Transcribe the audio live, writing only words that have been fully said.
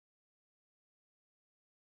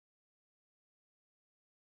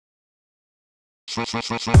Man,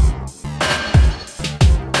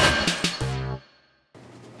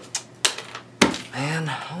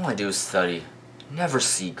 all I do is study. Never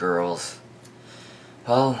see girls.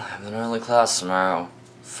 Well, I have an early class tomorrow.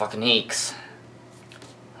 Fucking eeks.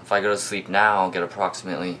 If I go to sleep now, I'll get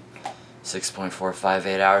approximately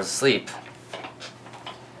 6.458 hours of sleep.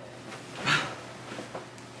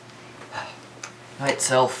 Night,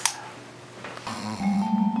 self.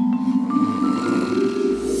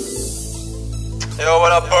 Yo,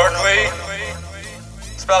 what up, Berkeley?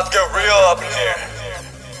 It's about to get real up in here.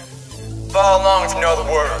 Follow along if you know the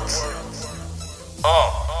words.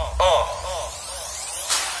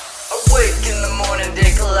 Awake in the morning,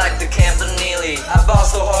 they collect the Campanile. I've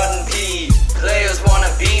also hardened pee. Players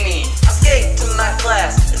wanna be me. I skate to my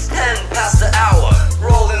class, it's 10 past the hour.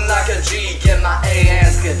 Rolling like a G, get my A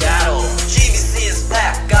and skedaddle. GBC is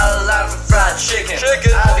packed, got a line for fried chicken.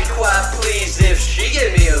 I'd be quite pleased if she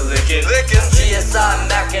gave me a lickin. GSI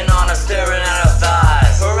mackin on her, staring at her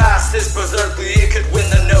thighs. Her ass is Berzerkeley, it could win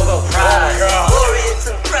the Nobel Prize. Laureates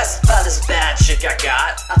impressed by this bad chick I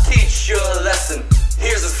got. I'll teach you a lesson,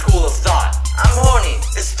 here's a school of thought. I'm horny,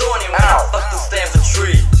 it's thorny when I fuck the Stanford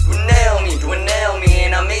tree. Dwin-nail me,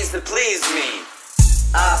 and I'm easy to please me.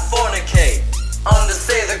 I fornicate, under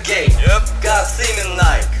Sather Gate. Got semen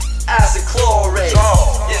like acid chlorate.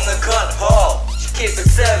 In the Cunt Hall, she keep it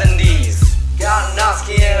 70s. Got an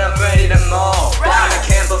Oski and I'm ready to maul. Down the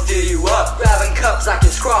camp, I'll fill you up, grabbing cups like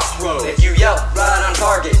it's crossroads. If you yelp, right on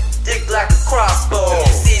target, dick like a crossbow.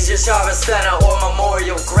 Seize your sharpest center or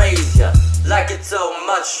memorial graze ya. Like it so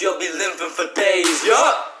much, you'll be limping for days.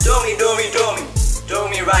 Do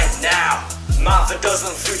me right now. If it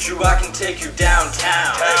doesn't suit you, I can take you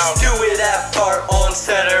downtown. Let's do it at Part on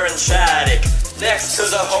Center and Shattuck. Next to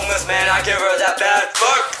the homeless man, I give her that bad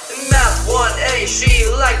fuck. In Math 1A, she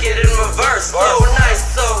like it in reverse. So nice,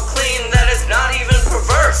 so clean that it's not even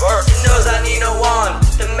perverse. She knows I need no wand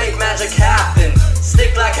to make magic happen.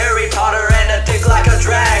 Stick like Harry Potter and a dick like a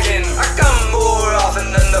dragon. I come more often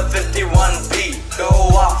than the 51 beat. Go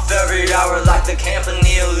off every hour like the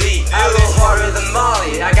Campanile. I go harder than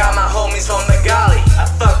Molly, I got my homies from Bengali. I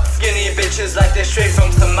fuck skinny bitches like they're straight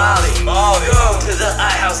from Somali. Go to the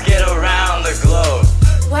iHouse, get around the globe.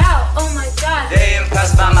 Wow, oh my god. They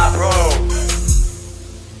impressed by my bro.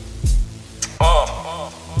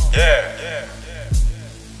 Yeah.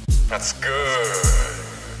 That's good.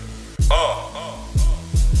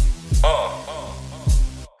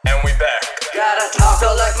 And we back. Gotta talk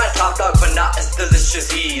out like my top dog, but not as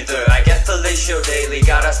delicious either. I get fellatio daily,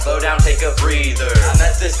 gotta slow down, take a breather. I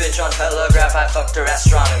met this bitch on Telegraph, I fucked her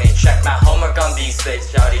astronomy. Check my homework on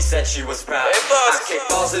B-Space, Shawty said she was proud. I kick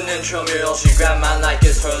balls in intramural, she grabbed mine like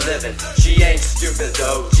it's her living. She ain't stupid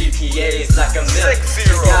though, GPA's like a million. She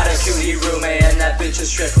got a cutie roommate and that bitch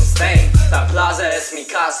is straight from Spain. La plaza es mi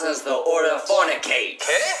casa, is the order of fornicate.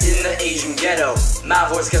 In the Asian ghetto, my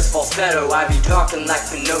voice gets falsetto. I be talking like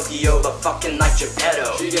Pinocchio, but fucking like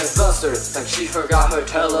Geppetto. She gets flustered, like she forgot her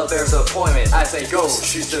Telebear's appointment. I say go,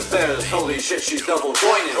 she's the best, holy shit, she's double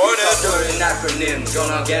jointed. Certain acronyms,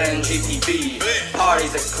 gonna get in GTB.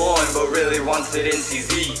 Parties at Cloyne, but really wants it in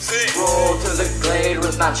CZ. Roll to the glade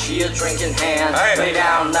with my chia drink in hand. Lay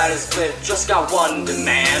down, light a split, just got one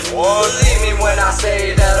demand. Believe me when I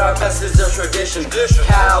say that our best is a tradition.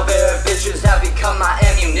 Cowbear bitches have become my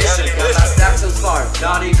ammunition. Cause my stacks so smart,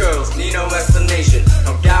 naughty girls need no explanation.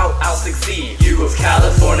 No doubt I'll succeed, you of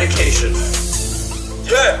Californication.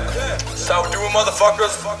 Yeah, that's how we do it,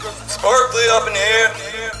 motherfuckers. It's Berkeley up in here.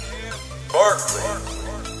 Berkeley.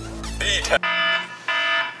 B-Town.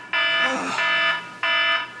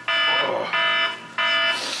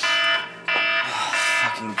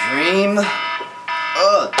 Fucking dream.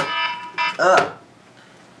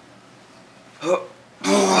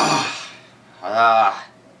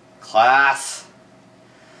 Class.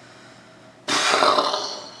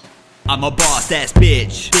 I'm a boss ass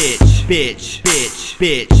bitch.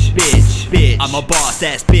 I'm a boss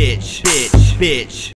ass bitch.